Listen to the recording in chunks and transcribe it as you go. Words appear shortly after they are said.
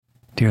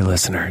Dear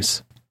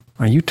listeners,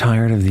 are you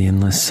tired of the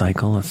endless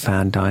cycle of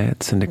fad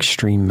diets and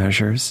extreme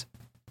measures?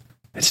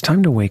 It's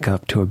time to wake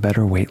up to a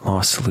better weight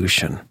loss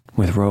solution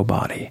with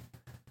Rowbody.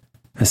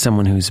 As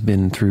someone who's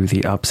been through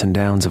the ups and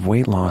downs of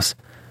weight loss,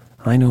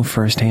 I know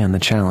firsthand the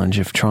challenge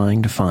of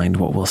trying to find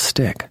what will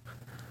stick.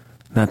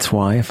 That's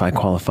why if I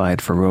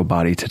qualified for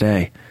Rowbody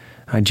today,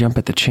 I'd jump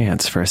at the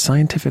chance for a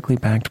scientifically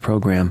backed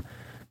program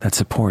that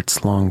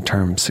supports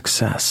long-term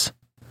success.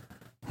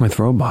 With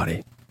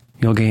Rowbody,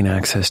 you'll gain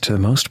access to the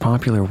most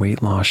popular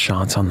weight loss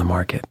shots on the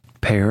market,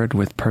 paired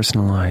with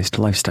personalized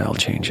lifestyle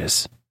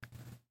changes.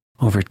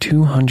 Over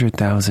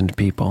 200,000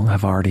 people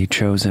have already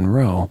chosen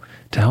Row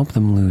to help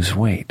them lose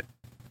weight.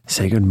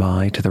 Say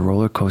goodbye to the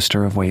roller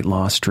coaster of weight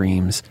loss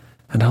dreams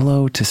and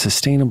hello to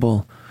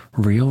sustainable,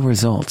 real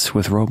results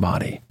with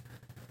Rowbody.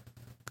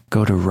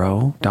 Go to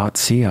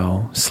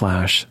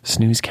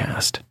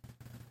row.co/snoozecast.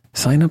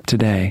 Sign up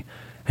today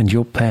and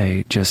you'll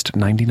pay just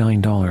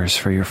 $99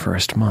 for your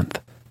first month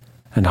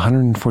and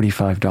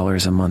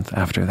 $145 a month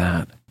after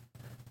that.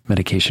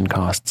 Medication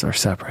costs are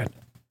separate.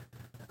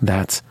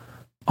 That's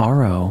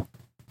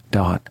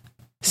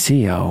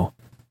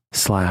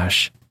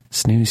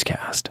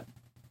ro.co/snoozecast.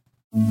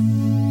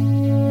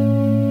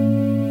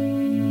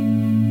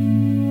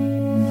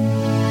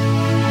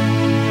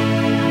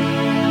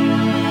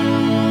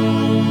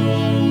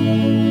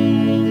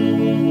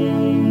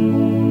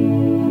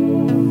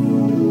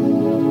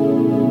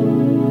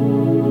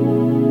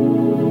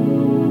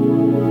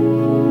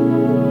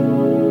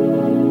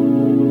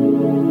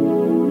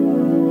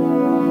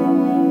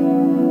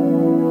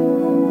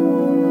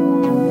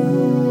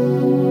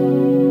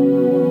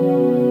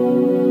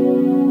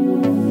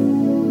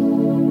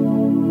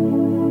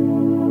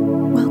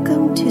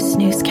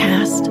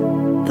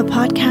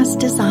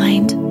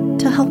 Designed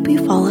to help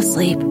you fall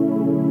asleep.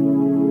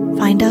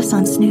 Find us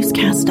on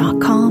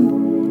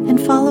snoozecast.com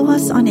and follow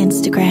us on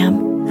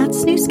Instagram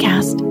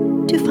 @snoozecast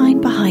to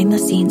find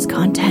behind-the-scenes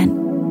content.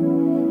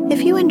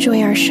 If you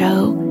enjoy our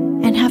show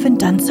and haven't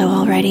done so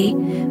already,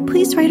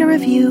 please write a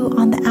review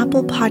on the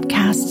Apple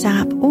Podcasts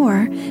app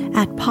or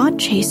at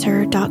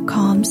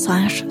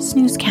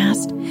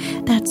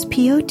podchaser.com/snoozecast. That's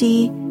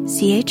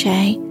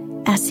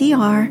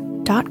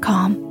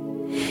podchaser.com.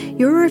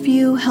 Your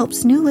review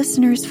helps new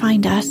listeners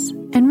find us,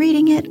 and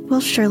reading it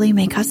will surely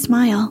make us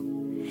smile.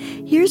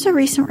 Here's a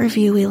recent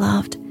review we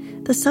loved.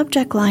 The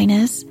subject line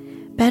is,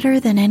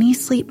 "Better than any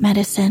sleep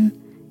medicine,"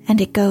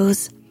 and it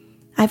goes,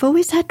 "I've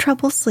always had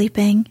trouble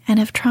sleeping and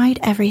have tried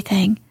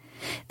everything.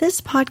 This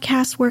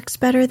podcast works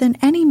better than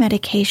any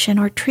medication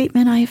or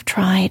treatment I have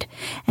tried,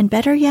 and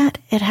better yet,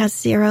 it has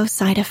 0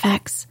 side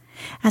effects.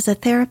 As a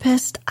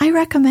therapist, I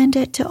recommend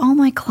it to all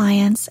my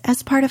clients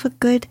as part of a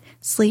good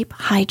sleep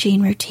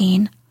hygiene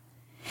routine."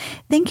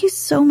 Thank you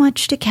so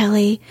much to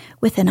Kelly,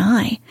 with an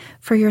I,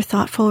 for your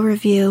thoughtful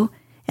review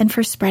and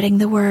for spreading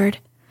the word.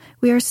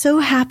 We are so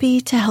happy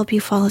to help you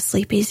fall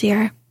asleep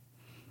easier.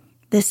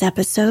 This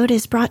episode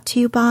is brought to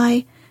you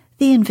by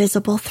The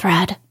Invisible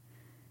Thread.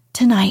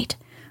 Tonight,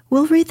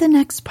 we'll read the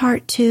next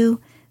part to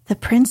The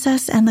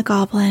Princess and the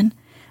Goblin,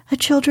 a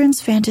children's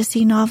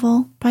fantasy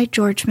novel by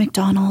George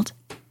MacDonald.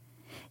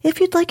 If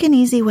you'd like an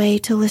easy way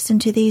to listen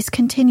to these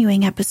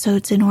continuing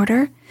episodes in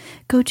order,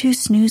 go to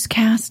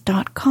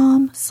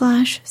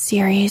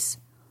snoozecast.com/series.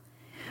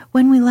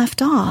 When we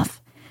left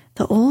off,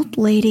 the old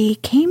lady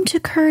came to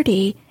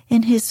Curdy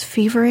in his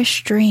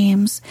feverish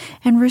dreams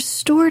and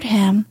restored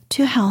him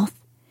to health.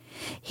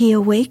 He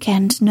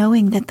awakened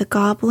knowing that the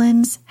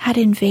goblins had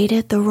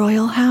invaded the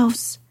royal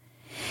house.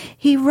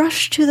 He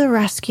rushed to the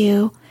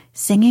rescue,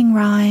 singing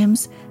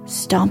rhymes,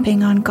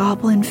 stomping on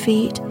goblin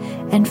feet,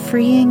 and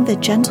freeing the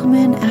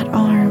gentlemen at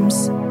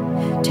arms.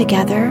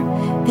 Together,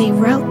 they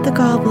rout the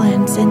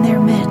goblins in their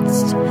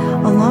midst,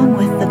 along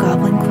with the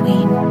Goblin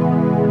Queen.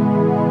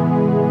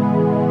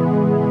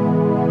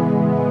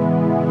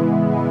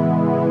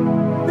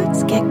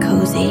 Let's get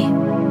cozy.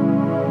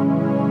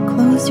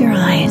 Close your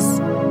eyes.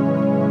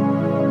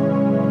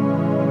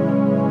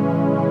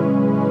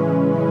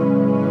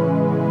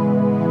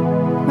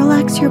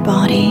 Relax your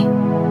body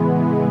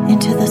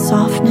into the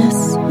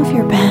softness of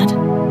your bed.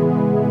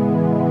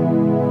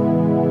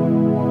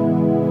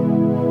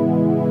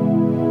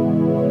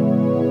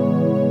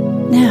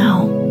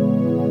 Now,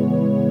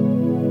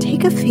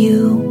 take a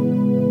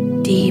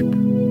few deep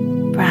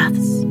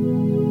breaths.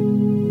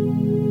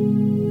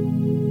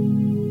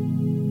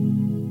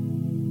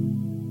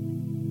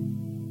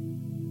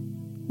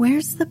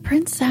 "Where's the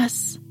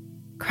princess?"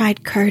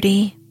 cried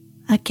Curdy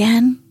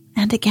again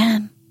and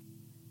again.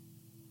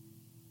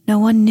 No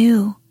one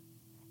knew,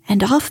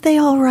 and off they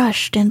all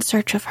rushed in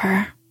search of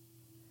her.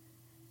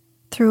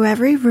 Through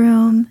every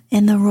room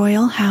in the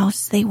royal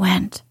house they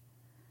went,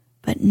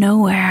 but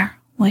nowhere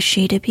was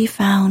she to be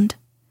found.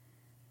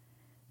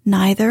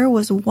 Neither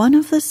was one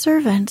of the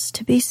servants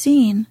to be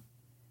seen.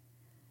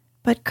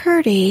 But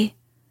Curdy,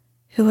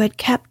 who had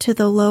kept to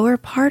the lower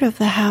part of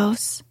the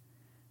house,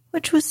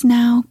 which was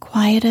now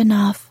quiet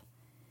enough,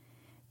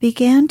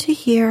 began to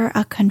hear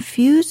a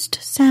confused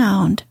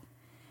sound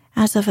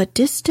as of a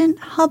distant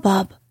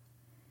hubbub,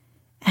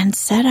 and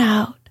set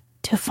out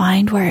to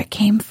find where it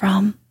came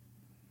from.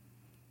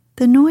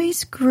 The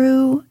noise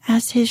grew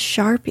as his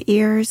sharp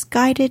ears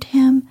guided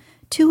him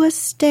to a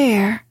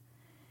stair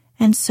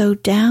and so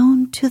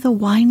down to the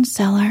wine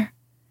cellar.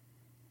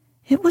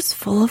 It was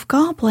full of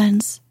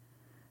goblins,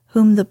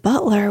 whom the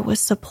butler was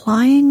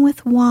supplying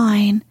with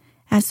wine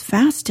as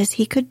fast as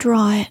he could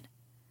draw it.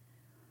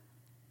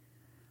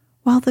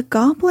 While the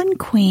Goblin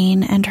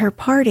Queen and her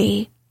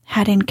party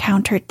had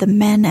encountered the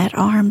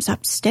men-at-arms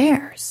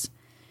upstairs,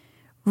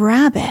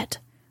 Rabbit,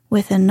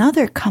 with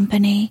another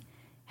company,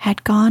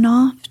 had gone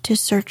off to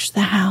search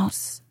the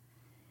house.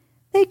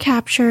 They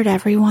captured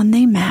everyone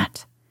they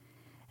met,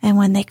 and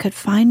when they could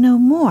find no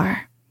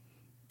more,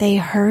 they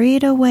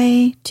hurried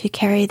away to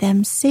carry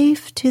them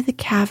safe to the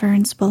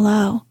caverns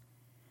below.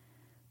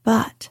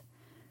 But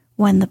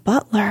when the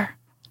butler,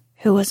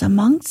 who was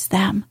amongst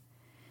them,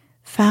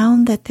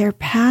 found that their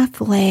path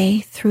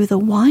lay through the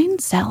wine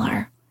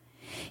cellar,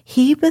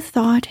 he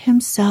bethought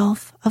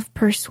himself of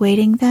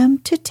persuading them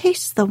to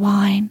taste the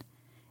wine,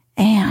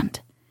 and,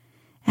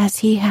 as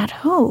he had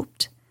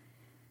hoped,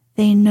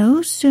 they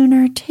no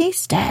sooner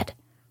tasted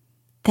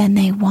than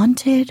they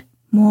wanted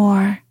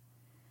more.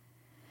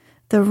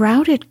 The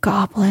routed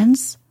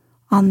goblins,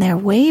 on their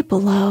way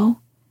below,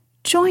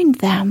 joined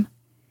them,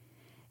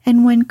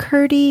 and when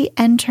Curdie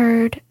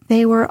entered,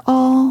 they were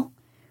all,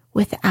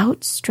 with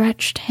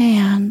outstretched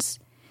hands,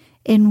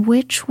 in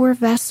which were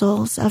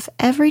vessels of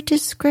every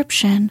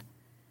description,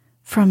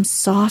 from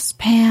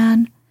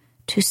saucepan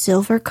to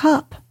silver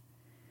cup,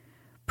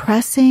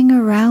 pressing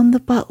around the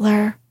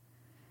butler,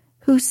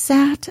 who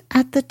sat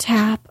at the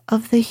tap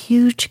of the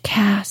huge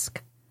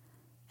cask,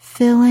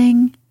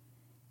 filling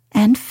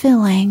and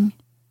filling.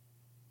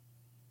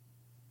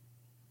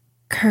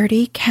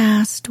 Curdie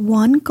cast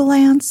one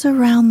glance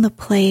around the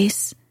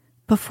place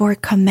before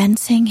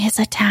commencing his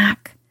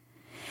attack,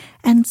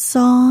 and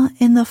saw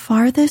in the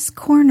farthest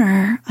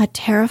corner a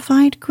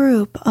terrified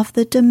group of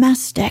the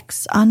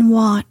domestics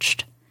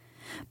unwatched,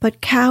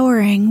 but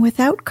cowering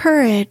without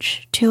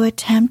courage to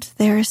attempt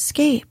their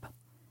escape.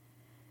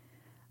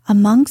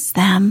 Amongst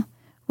them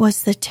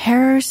was the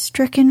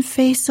terror-stricken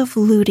face of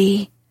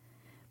Ludi,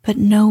 but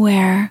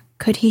nowhere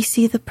could he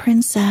see the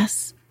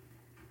princess.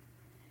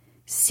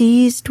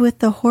 Seized with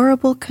the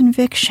horrible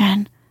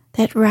conviction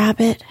that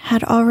Rabbit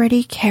had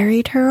already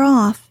carried her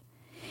off,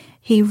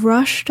 he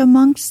rushed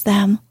amongst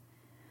them,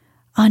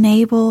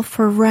 unable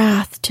for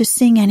wrath to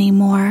sing any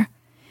more,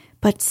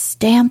 but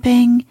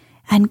stamping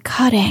and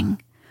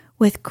cutting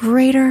with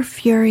greater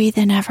fury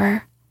than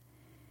ever.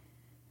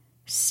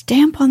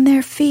 "Stamp on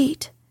their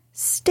feet!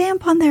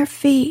 Stamp on their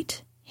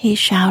feet!" he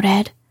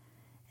shouted,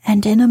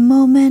 and in a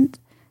moment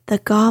the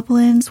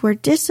goblins were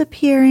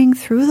disappearing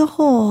through the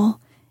hole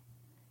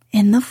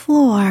in the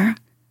floor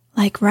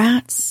like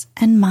rats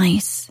and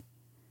mice.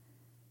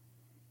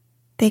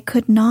 They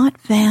could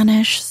not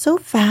vanish so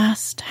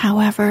fast,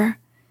 however,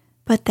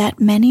 but that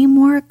many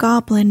more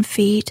goblin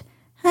feet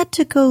had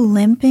to go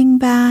limping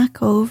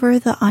back over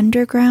the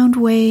underground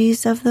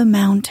ways of the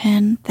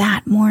mountain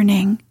that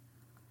morning.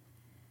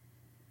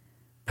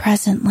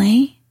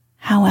 Presently,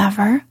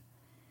 however,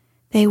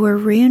 they were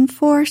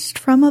reinforced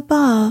from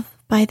above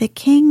by the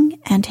king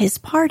and his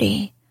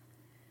party,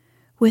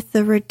 with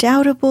the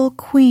redoubtable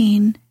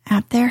queen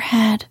at their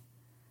head.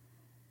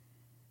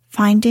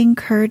 Finding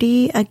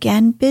Curdie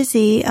again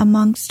busy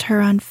amongst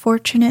her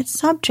unfortunate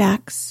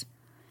subjects,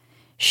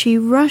 she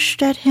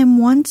rushed at him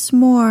once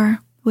more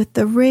with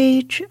the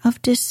rage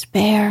of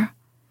despair,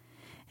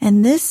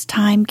 and this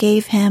time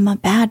gave him a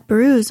bad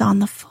bruise on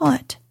the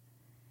foot.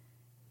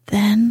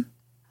 Then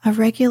a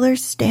regular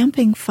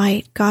stamping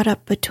fight got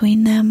up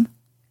between them,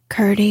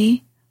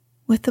 Curdie,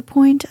 with the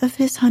point of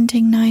his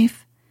hunting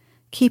knife,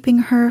 keeping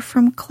her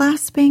from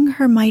clasping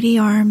her mighty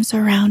arms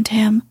around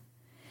him,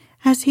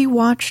 as he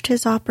watched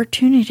his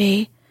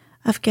opportunity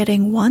of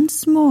getting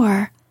once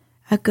more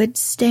a good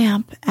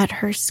stamp at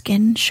her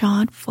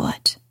skin-shod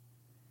foot.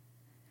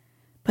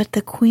 But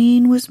the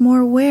queen was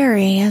more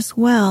wary as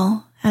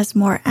well as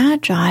more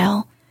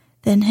agile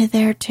than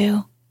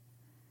hitherto.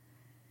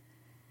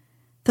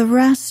 The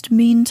rest,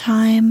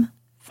 meantime,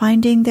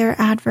 finding their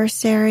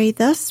adversary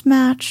thus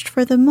matched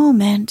for the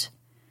moment,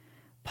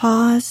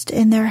 paused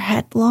in their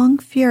headlong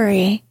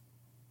fury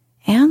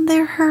and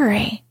their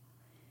hurry,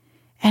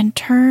 and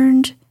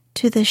turned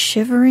to the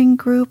shivering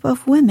group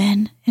of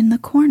women in the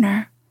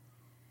corner.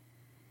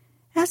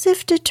 As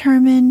if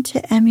determined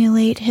to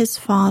emulate his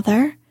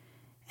father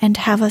and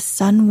have a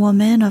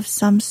son-woman of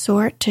some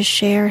sort to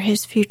share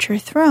his future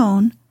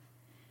throne,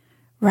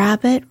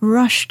 Rabbit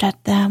rushed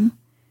at them,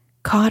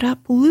 caught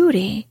up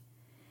Ludi,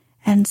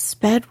 and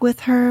sped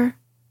with her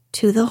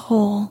to the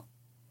hole.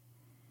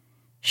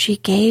 She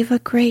gave a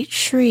great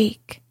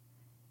shriek,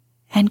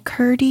 and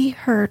Curdie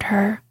heard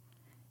her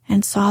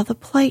and saw the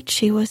plight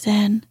she was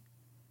in.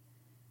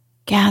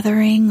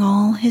 Gathering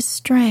all his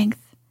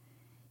strength,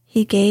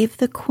 he gave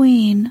the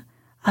queen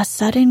a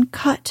sudden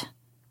cut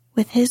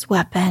with his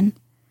weapon,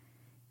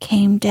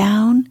 came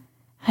down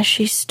as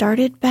she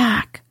started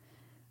back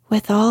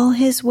with all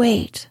his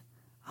weight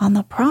on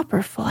the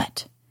proper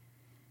foot,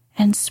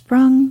 and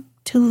sprung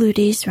to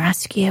Ludi's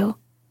rescue.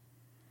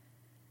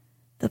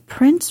 The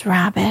Prince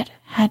Rabbit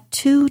had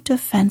 2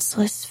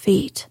 defenseless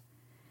feet,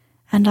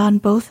 and on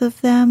both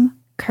of them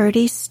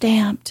Curdie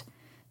stamped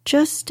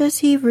just as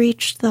he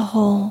reached the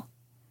hole.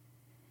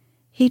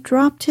 He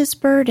dropped his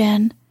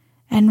burden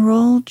and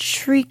rolled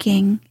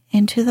shrieking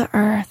into the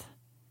earth.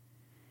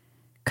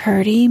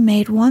 Curdie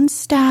made one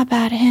stab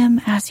at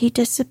him as he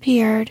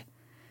disappeared,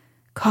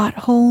 caught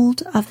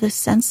hold of the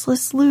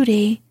senseless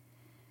Ludi,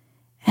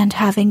 and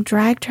having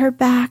dragged her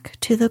back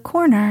to the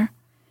corner,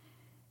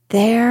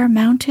 there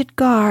mounted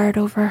guard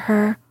over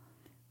her,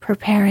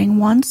 preparing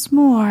once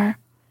more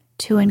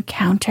to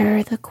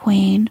encounter the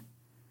Queen.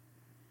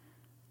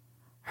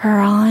 Her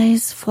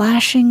eyes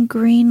flashing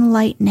green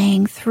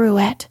lightning through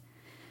it,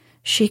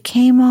 she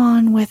came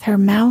on with her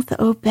mouth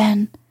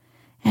open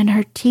and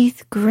her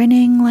teeth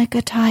grinning like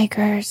a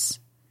tiger's,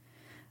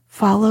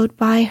 followed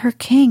by her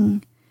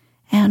king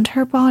and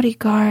her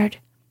bodyguard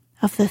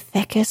of the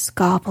thickest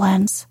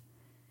goblins.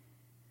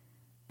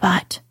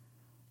 But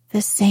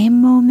the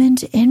same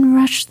moment in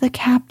rushed the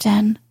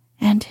captain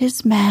and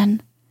his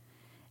men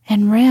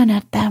and ran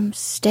at them,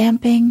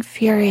 stamping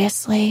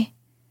furiously.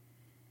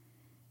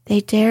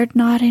 They dared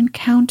not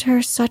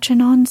encounter such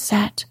an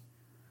onset.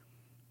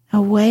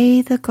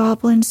 Away the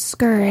goblins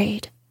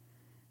scurried,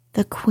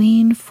 the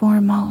Queen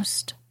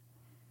foremost.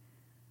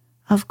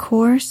 Of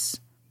course,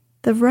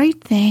 the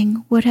right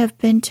thing would have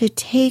been to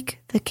take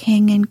the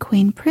King and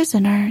Queen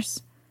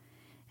prisoners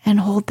and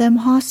hold them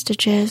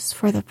hostages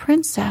for the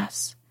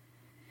princess,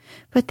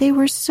 but they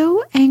were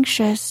so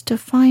anxious to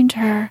find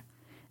her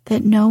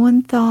that no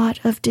one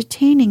thought of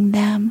detaining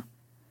them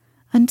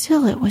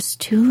until it was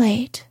too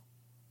late.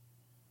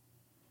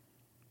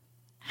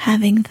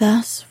 Having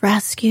thus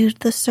rescued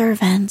the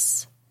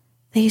servants,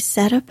 they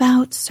set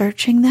about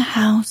searching the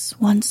house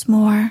once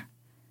more.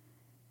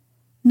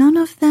 None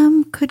of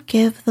them could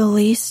give the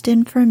least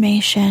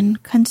information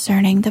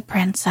concerning the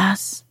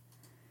princess.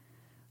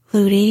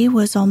 Ludi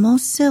was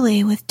almost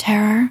silly with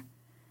terror,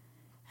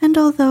 and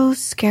although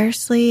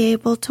scarcely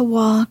able to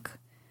walk,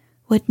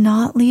 would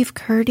not leave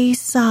Curdie's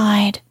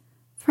side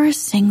for a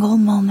single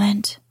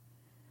moment.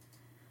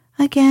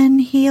 Again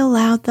he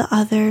allowed the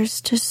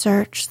others to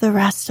search the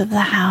rest of the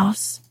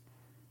house,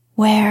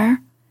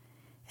 where,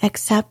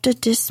 except a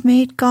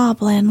dismayed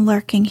goblin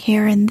lurking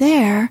here and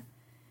there,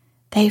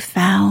 they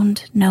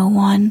found no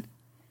one,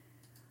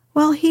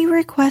 while he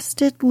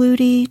requested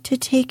Ludi to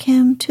take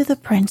him to the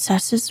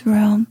princess's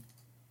room.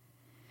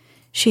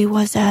 She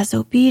was as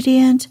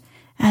obedient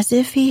as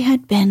if he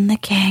had been the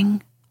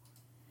king.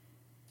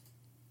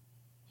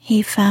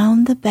 He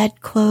found the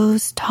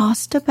bedclothes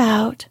tossed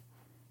about,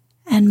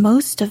 and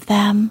most of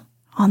them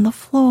on the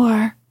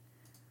floor,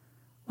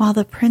 while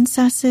the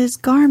princess's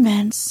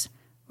garments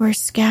were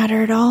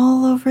scattered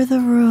all over the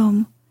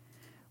room,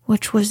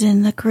 which was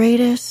in the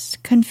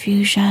greatest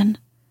confusion.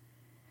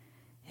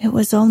 It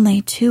was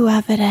only too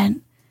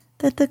evident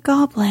that the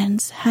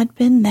goblins had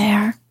been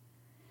there,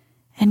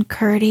 and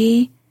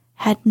Curdie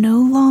had no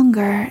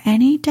longer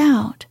any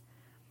doubt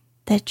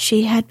that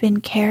she had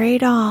been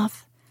carried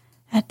off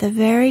at the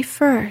very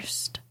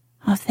first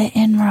of the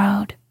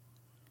inroad.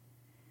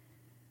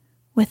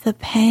 With a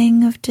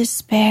pang of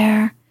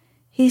despair,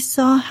 he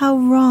saw how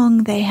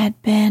wrong they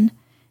had been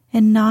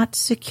in not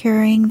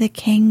securing the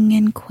king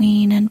and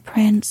queen and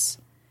prince.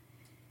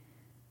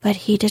 But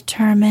he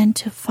determined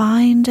to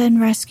find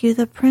and rescue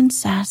the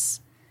princess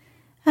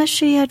as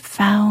she had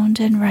found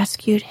and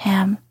rescued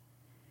him,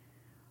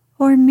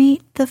 or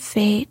meet the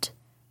fate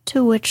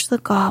to which the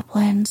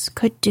goblins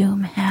could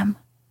doom him.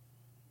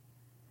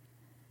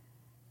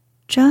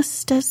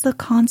 Just as the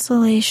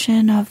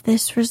consolation of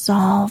this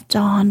resolve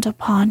dawned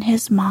upon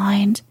his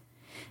mind,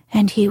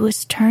 and he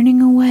was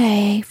turning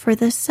away for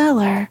the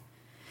cellar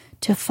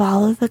to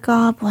follow the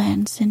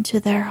goblins into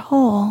their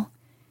hole,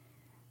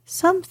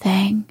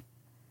 something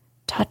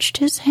touched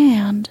his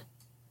hand.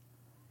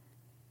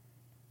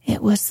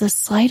 It was the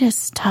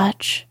slightest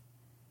touch,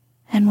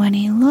 and when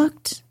he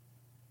looked,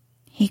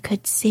 he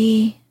could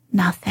see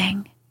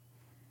nothing.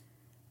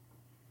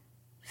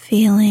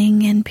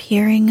 Feeling and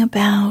peering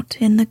about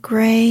in the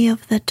gray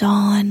of the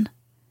dawn,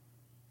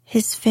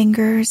 his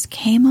fingers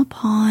came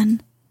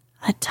upon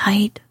a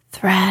tight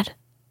thread.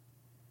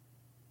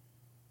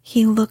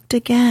 He looked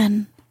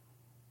again,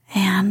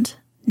 and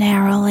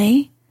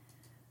narrowly,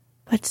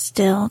 but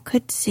still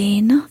could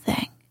see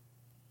nothing.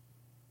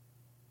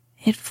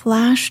 It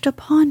flashed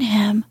upon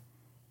him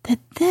that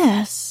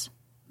this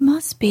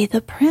must be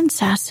the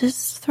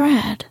princess's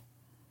thread.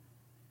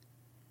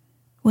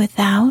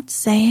 Without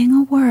saying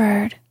a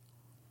word,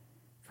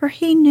 for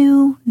he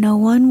knew no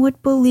one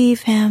would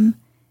believe him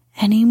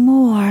any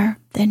more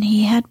than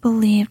he had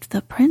believed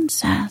the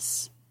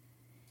princess,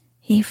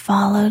 he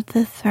followed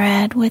the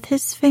thread with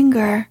his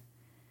finger,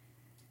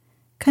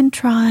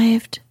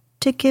 contrived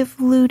to give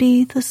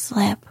Ludi the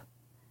slip,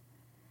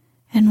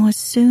 and was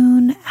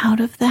soon out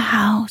of the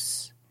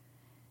house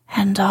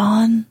and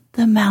on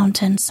the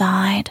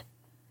mountainside,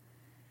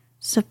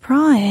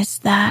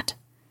 surprised that,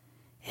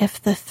 if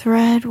the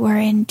thread were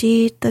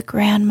indeed the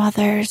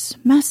grandmother's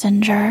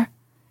messenger,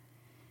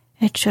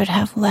 it should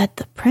have led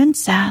the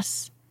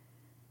princess,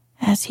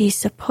 as he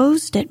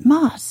supposed it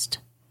must,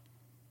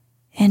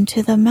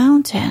 into the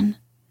mountain,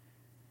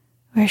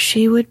 where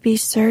she would be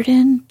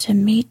certain to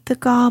meet the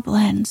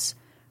goblins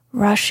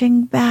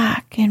rushing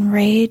back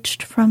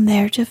enraged from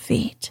their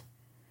defeat.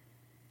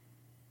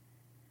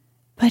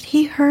 But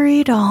he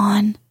hurried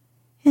on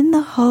in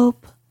the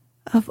hope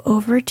of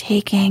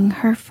overtaking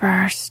her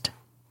first.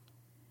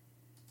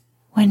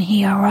 When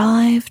he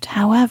arrived,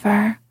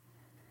 however,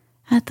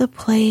 at the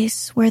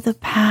place where the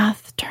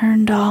path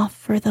turned off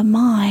for the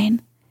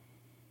mine,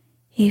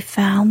 he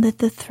found that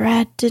the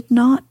thread did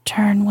not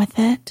turn with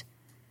it,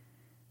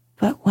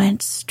 but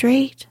went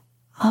straight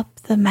up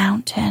the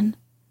mountain.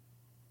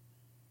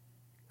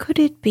 Could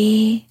it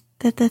be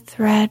that the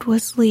thread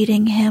was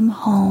leading him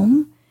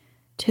home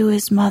to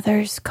his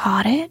mother's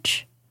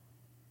cottage?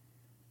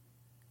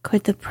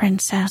 Could the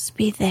princess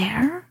be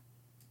there?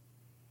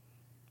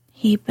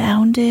 He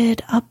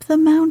bounded up the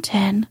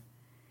mountain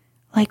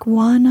like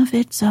one of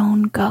its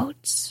own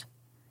goats.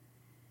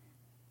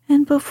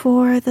 And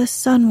before the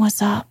sun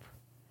was up,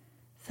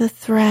 the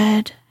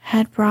thread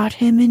had brought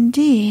him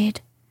indeed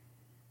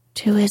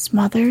to his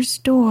mother's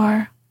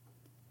door.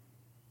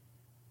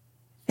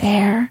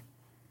 There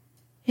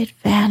it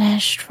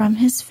vanished from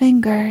his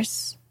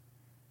fingers,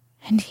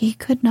 and he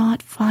could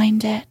not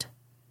find it,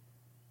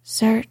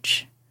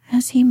 search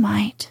as he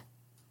might.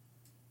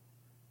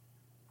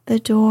 The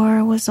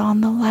door was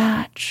on the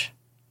latch,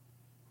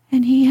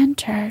 and he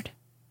entered.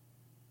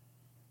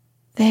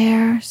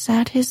 There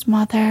sat his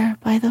mother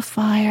by the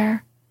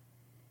fire,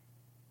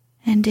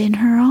 and in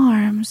her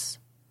arms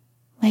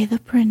lay the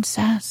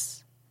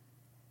princess,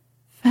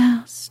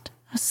 fast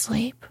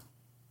asleep.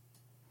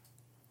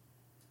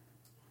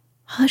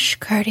 "Hush,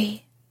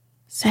 Curdie,"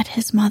 said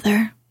his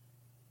mother.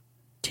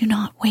 "Do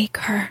not wake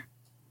her.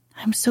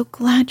 I'm so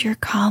glad you're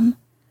come.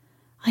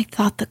 I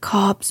thought the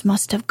cobs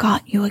must have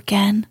got you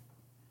again."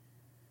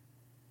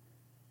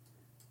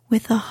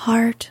 With a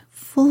heart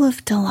full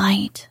of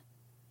delight,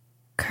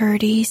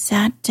 Curdie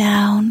sat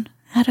down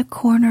at a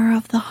corner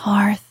of the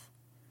hearth.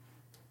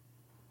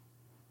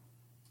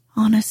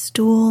 On a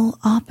stool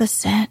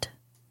opposite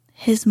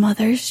his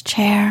mother's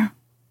chair,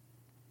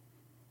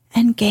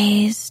 and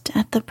gazed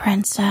at the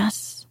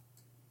princess,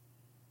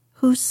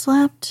 who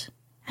slept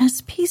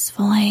as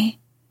peacefully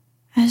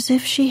as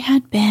if she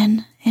had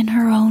been in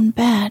her own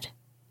bed.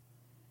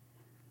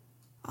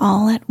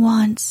 All at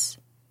once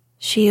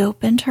she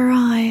opened her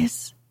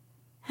eyes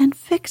and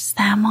fixed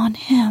them on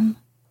him.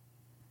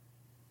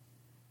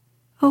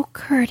 "Oh,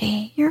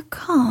 Curdie, you're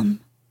come,"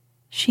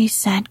 she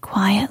said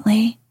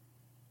quietly.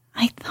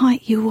 "I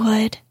thought you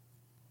would."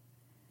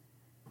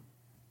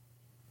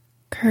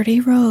 Curdie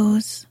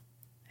rose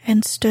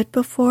and stood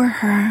before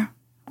her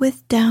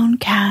with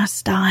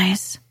downcast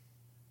eyes.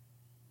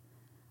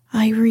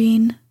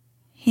 "Irene,"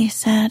 he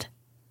said,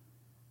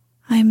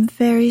 "I'm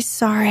very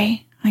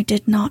sorry I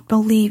did not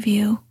believe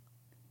you."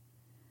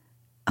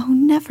 "Oh,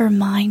 never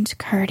mind,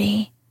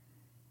 Curdie,"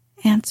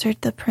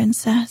 answered the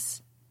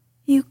princess.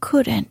 "You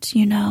couldn't,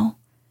 you know.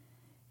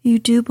 You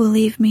do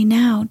believe me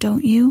now,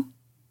 don't you?"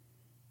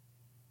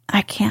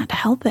 "I can't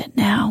help it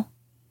now.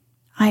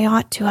 I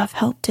ought to have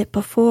helped it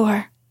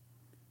before."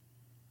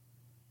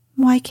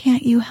 "Why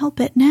can't you help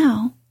it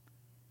now?"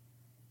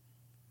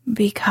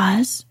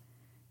 "Because,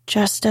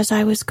 just as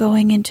I was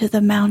going into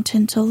the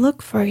mountain to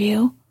look for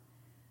you,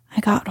 I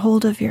got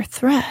hold of your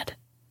thread,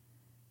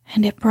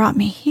 and it brought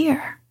me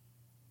here."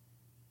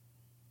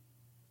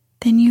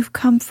 "Then you've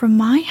come from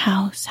my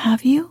house,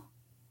 have you?"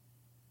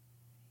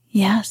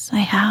 "Yes, I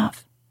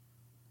have."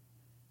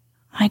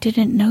 "I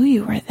didn't know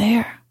you were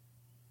there."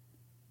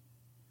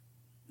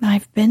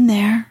 "I've been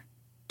there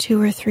 2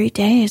 or 3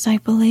 days, I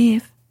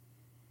believe."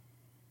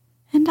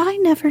 "And I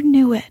never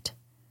knew it.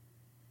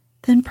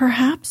 Then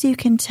perhaps you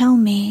can tell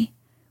me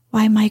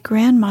why my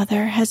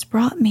grandmother has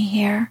brought me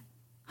here.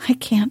 I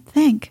can't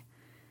think.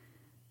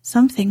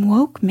 Something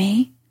woke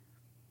me.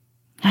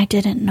 I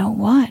didn't know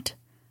what,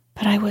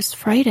 but I was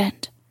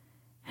frightened,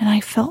 and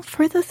I felt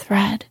for the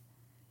thread,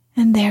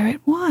 and there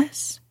it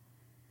was.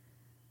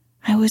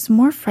 I was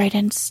more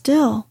frightened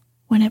still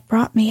when it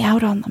brought me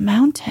out on the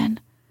mountain,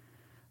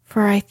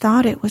 for I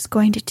thought it was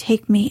going to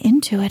take me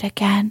into it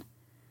again,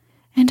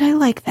 and I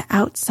like the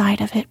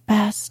outside of it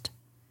best.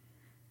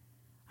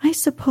 I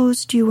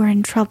supposed you were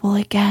in trouble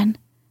again,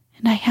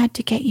 and I had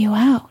to get you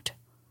out.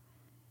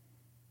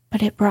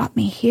 But it brought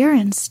me here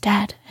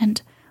instead,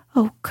 and,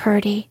 oh,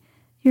 Curdie,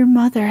 your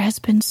mother has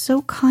been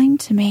so kind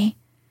to me,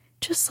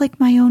 just like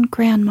my own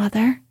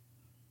grandmother."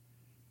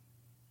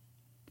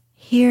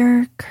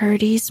 Here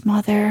Curdie's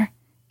mother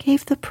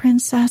gave the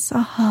princess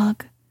a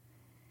hug,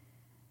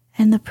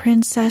 and the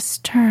princess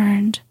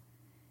turned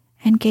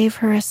and gave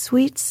her a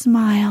sweet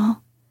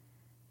smile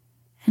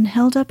and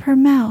held up her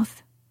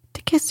mouth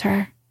to kiss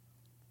her.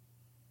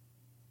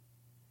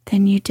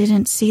 "Then you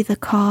didn't see the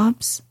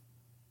cobs?"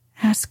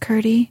 asked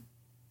Curdie.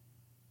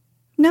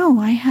 "No,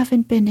 I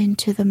haven't been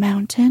into the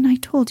mountain, I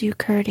told you,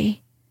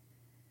 Curdie."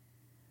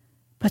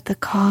 But the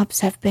cobs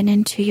have been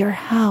into your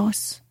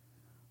house,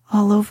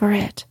 all over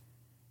it,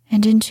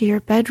 and into your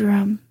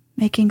bedroom,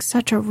 making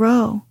such a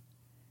row."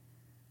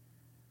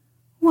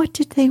 "What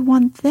did they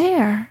want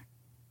there?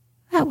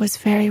 That was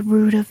very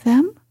rude of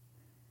them."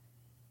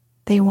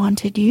 "They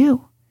wanted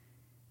you,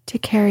 to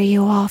carry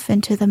you off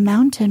into the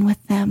mountain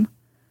with them,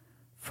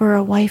 for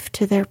a wife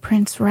to their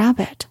Prince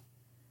Rabbit."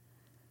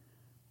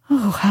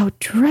 "Oh, how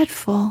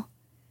dreadful!"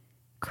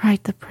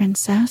 cried the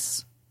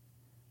princess.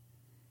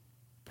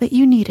 "But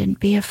you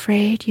needn't be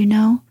afraid, you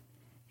know.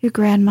 Your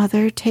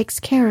grandmother takes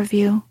care of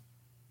you."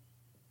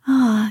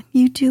 "Ah,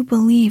 you do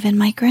believe in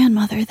my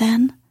grandmother,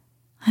 then?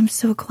 I'm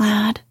so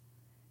glad.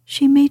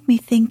 She made me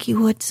think you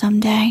would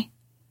someday."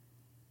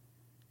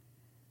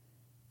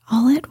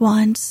 All at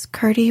once,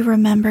 Curdie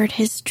remembered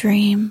his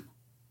dream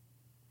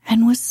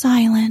and was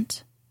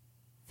silent,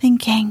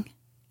 thinking.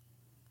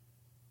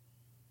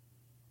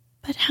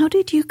 "But how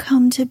did you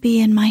come to be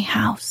in my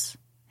house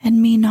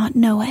and me not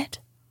know it?"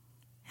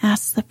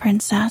 asked the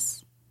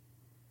princess.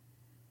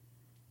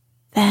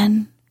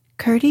 Then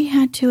Curdie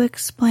had to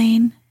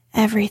explain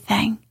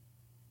everything.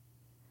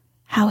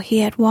 How he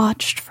had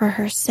watched for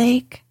her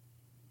sake,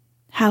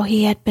 how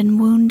he had been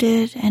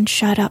wounded and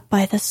shut up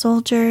by the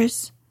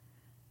soldiers,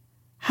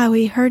 how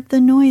he heard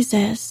the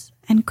noises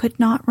and could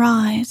not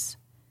rise,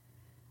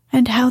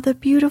 and how the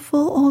beautiful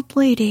old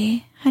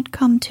lady had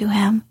come to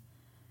him,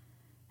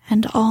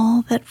 and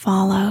all that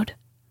followed.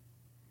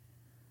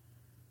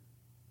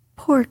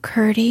 "Poor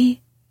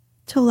Curdie,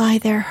 to lie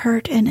there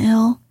hurt and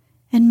ill,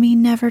 and me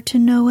never to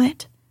know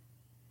it,"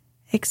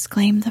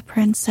 exclaimed the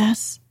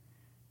princess,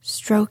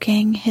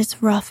 stroking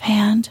his rough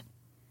hand.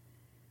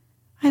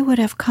 "I would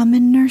have come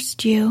and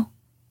nursed you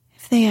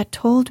if they had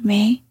told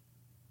me."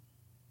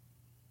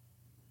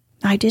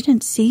 "I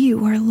didn't see you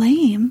were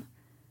lame,"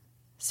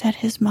 said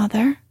his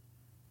mother.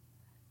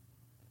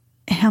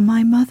 "Am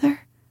I,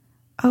 mother?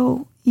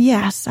 Oh,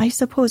 yes, I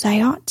suppose I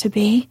ought to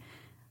be.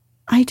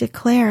 I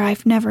declare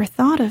I've never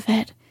thought of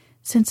it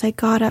since I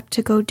got up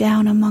to go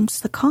down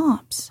amongst the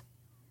cobs."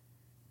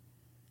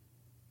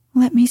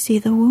 "Let me see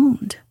the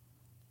wound,"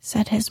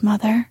 said his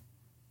mother.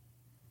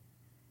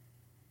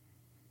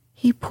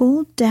 He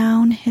pulled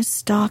down his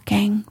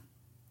stocking,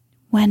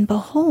 when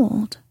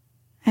behold,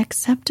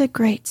 except a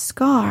great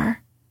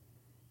scar,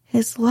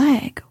 his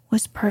leg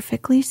was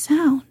perfectly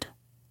sound.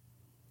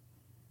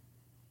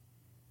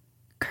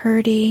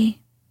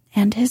 Curdie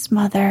and his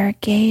mother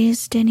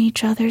gazed in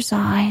each other's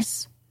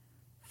eyes,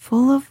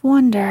 full of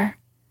wonder,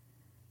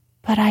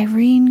 but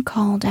Irene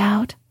called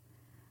out,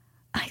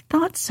 "I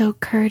thought so,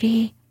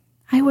 Curdie.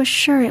 I was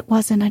sure it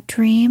wasn't a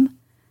dream.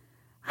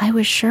 I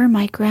was sure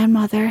my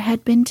grandmother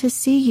had been to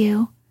see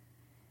you.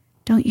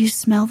 Don't you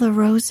smell the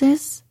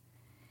roses?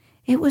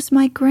 It was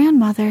my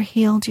grandmother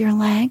healed your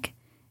leg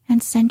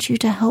and sent you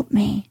to help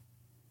me."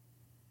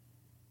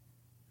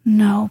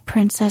 "No,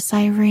 Princess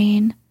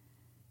Irene,"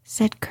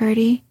 said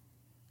Curdie.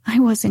 "I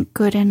wasn't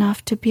good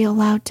enough to be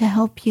allowed to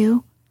help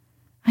you.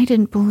 I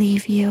didn't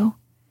believe you.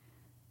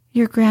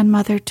 Your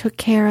grandmother took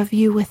care of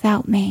you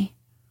without me."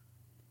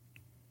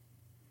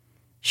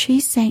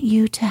 "She sent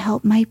you to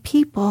help my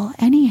people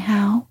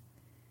anyhow.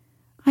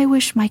 I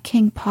wish my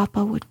King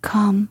Papa would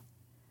come.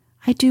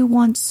 I do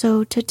want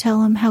so to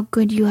tell him how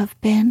good you have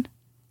been."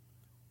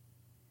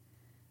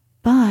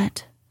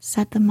 "But,"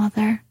 said the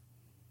mother,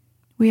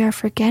 "we are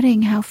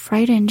forgetting how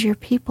frightened your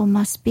people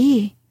must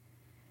be.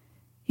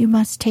 You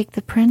must take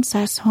the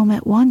princess home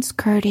at once,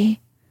 Curdie,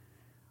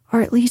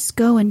 or at least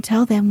go and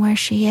tell them where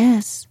she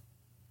is."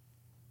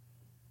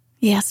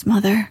 "Yes,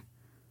 mother.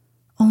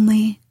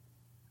 Only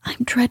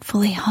I'm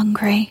dreadfully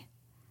hungry.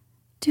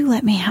 Do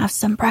let me have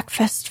some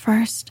breakfast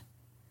first.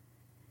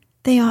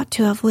 They ought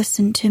to have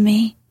listened to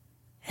me,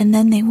 and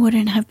then they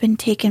wouldn't have been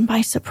taken by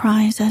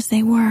surprise as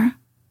they were."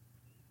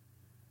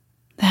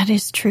 "That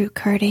is true,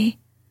 Curdie,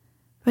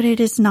 but it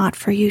is not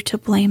for you to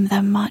blame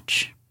them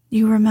much,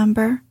 you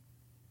remember?"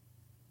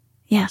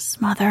 "Yes,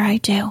 mother, I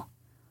do.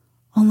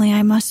 Only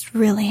I must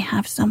really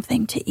have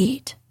something to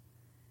eat."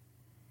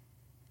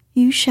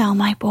 "You shall,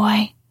 my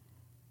boy,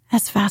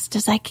 as fast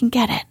as I can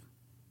get it,"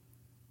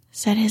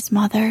 said his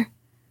mother,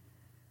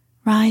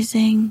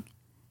 rising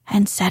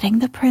and setting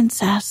the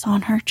princess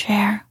on her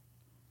chair.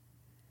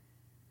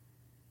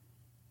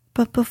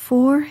 But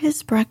before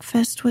his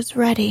breakfast was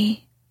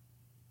ready,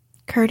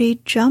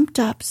 Curdie jumped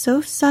up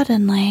so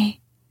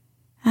suddenly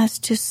as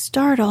to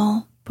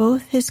startle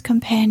both his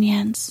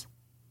companions.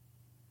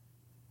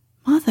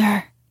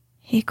 "Mother,"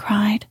 he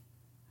cried,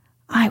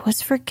 "I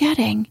was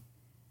forgetting.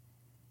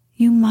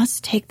 You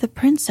must take the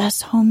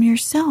princess home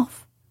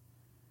yourself.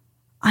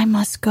 I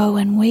must go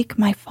and wake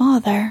my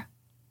father."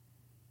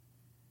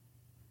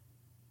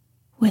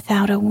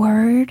 Without a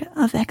word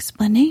of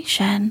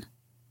explanation,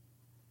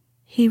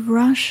 he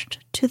rushed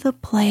to the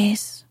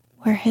place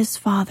where his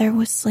father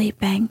was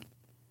sleeping.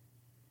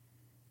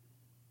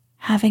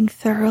 Having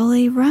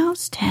thoroughly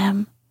roused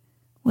him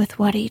with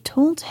what he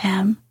told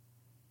him,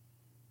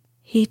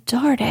 he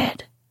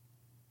darted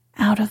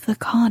out of the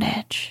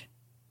cottage.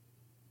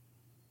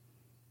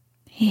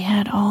 he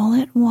had all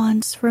at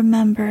once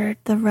remembered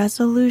the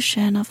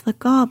resolution of the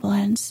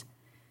goblins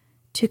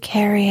to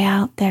carry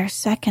out their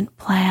second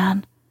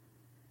plan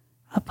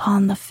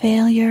upon the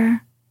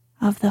failure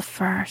of the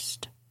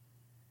first.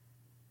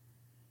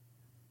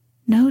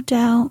 No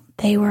doubt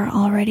they were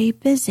already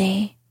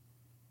busy,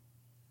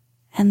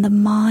 and the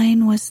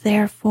mine was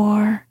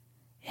therefore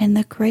in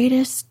the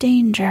greatest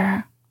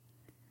danger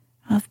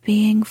of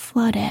being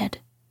flooded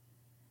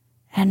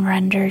and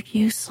rendered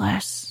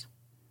useless,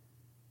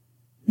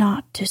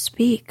 not to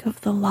speak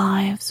of the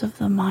lives of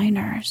the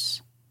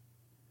miners.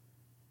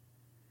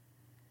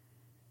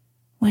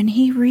 When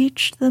he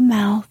reached the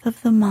mouth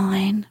of the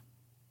mine,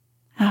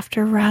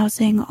 after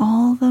rousing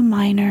all the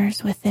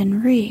miners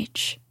within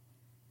reach,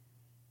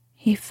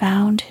 he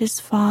found his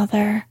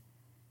father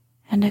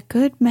and a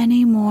good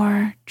many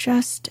more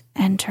just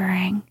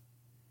entering.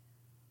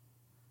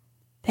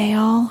 They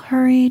all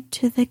hurried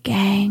to the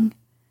gang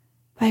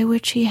by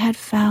which he had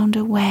found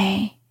a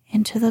way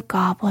into the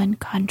goblin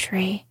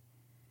country.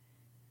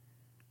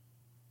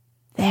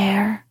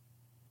 There,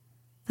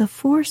 the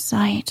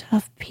foresight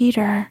of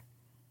Peter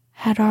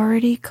had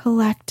already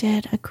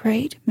collected a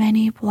great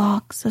many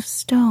blocks of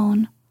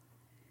stone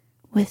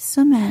with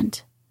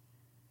cement,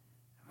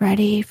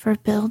 ready for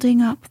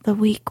building up the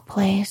weak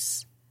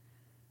place,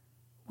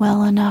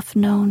 well enough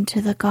known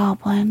to the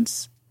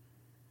goblins.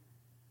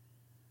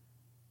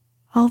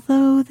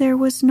 Although there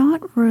was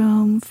not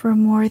room for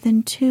more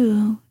than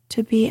two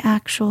to be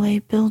actually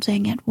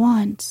building at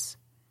once,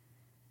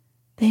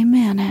 they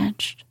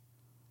managed,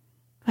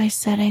 by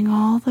setting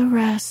all the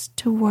rest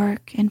to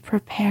work in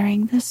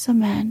preparing the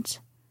cement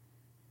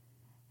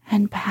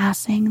and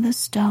passing the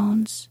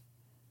stones,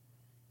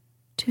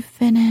 to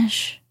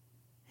finish,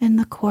 in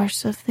the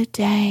course of the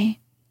day,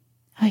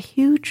 a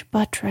huge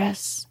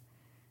buttress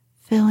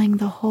filling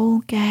the whole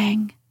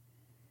gang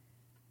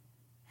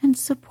and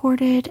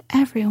supported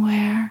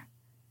everywhere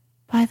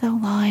by the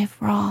live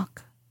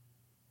rock.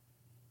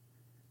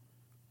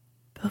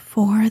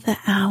 Before the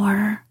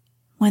hour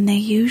when they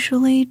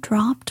usually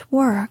dropped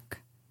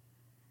work,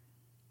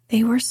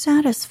 they were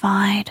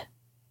satisfied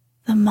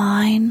the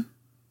mine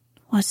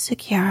was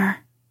secure.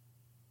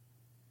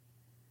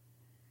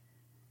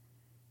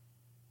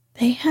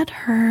 They had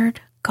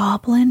heard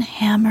goblin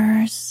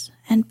hammers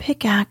and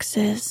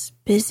pickaxes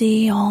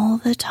busy all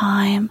the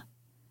time,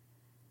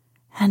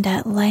 and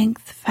at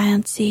length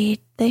fancied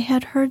they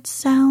had heard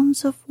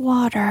sounds of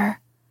water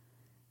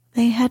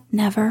they had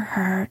never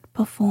heard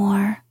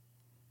before.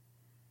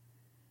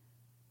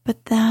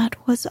 But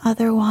that was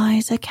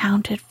otherwise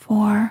accounted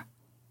for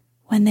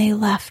when they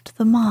left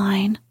the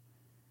mine,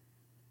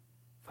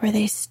 for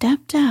they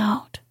stepped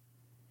out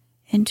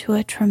into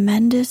a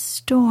tremendous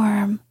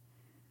storm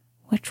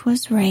which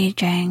was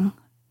raging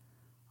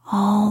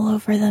all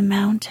over the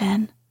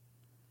mountain.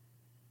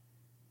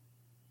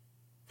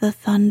 The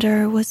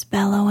thunder was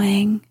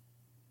bellowing,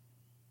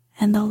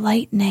 and the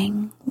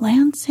lightning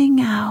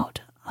lancing out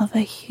of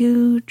a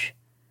huge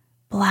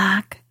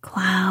black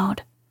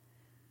cloud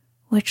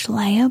which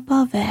lay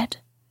above it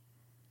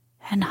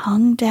and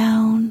hung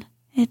down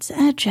its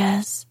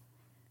edges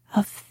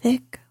of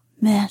thick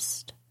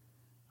mist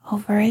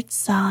over its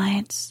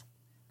sides.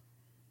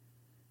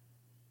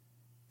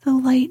 The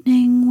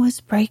lightning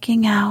was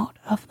breaking out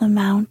of the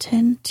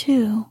mountain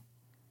too,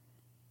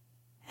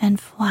 and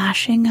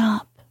flashing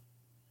up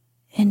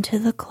into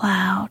the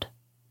cloud.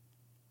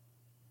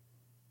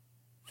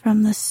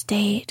 From the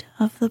state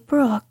of the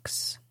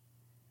brooks,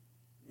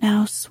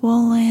 now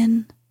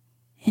swollen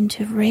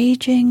into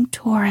raging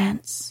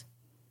torrents,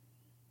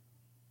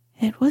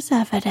 it was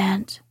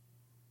evident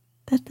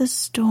that the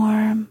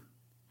storm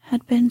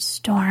had been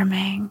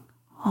storming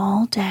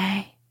all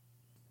day.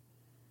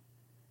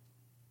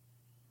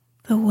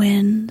 The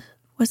wind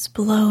was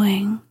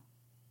blowing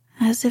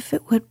as if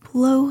it would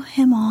blow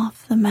him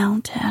off the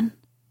mountain,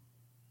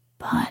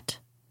 but,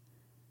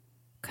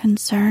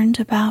 concerned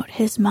about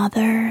his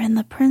mother and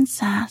the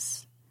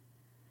princess,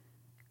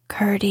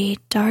 Curdie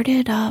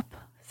darted up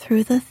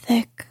through the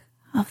thick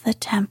of the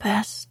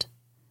tempest.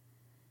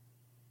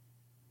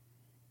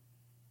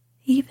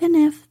 Even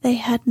if they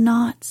had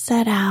not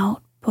set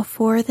out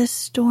before the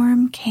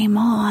storm came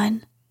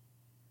on,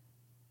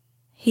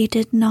 he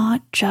did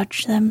not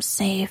judge them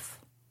safe,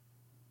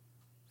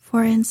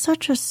 for in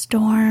such a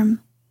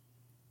storm,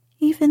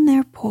 even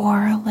their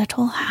poor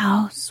little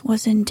house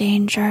was in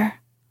danger.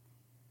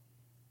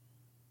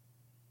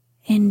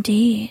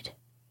 Indeed,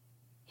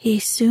 he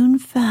soon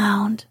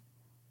found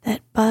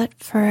that but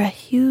for a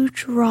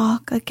huge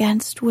rock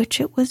against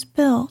which it was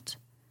built,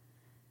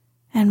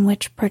 and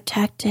which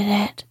protected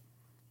it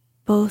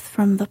both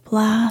from the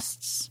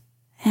blasts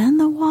and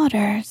the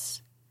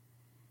waters,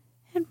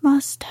 it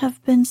must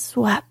have been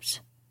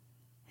swept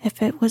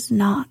if it was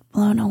not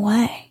blown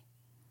away.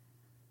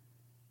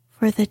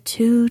 For the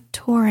two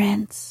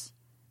torrents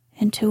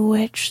into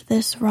which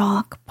this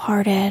rock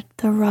parted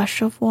the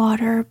rush of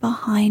water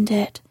behind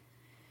it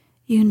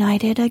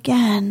united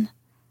again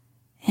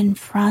in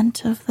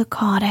front of the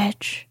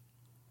cottage.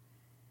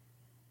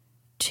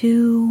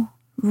 Two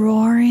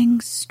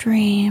roaring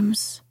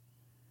streams,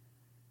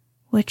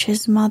 which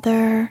his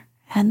mother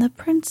and the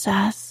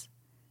princess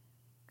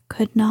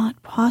could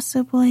not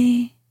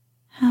possibly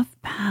have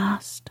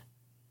passed.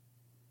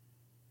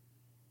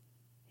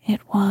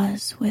 It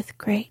was with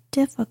great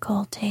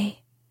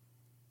difficulty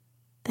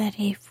that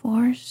he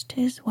forced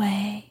his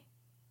way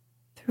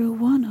through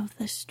one of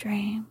the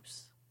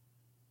streams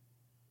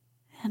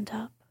and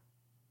up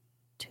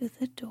to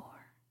the door.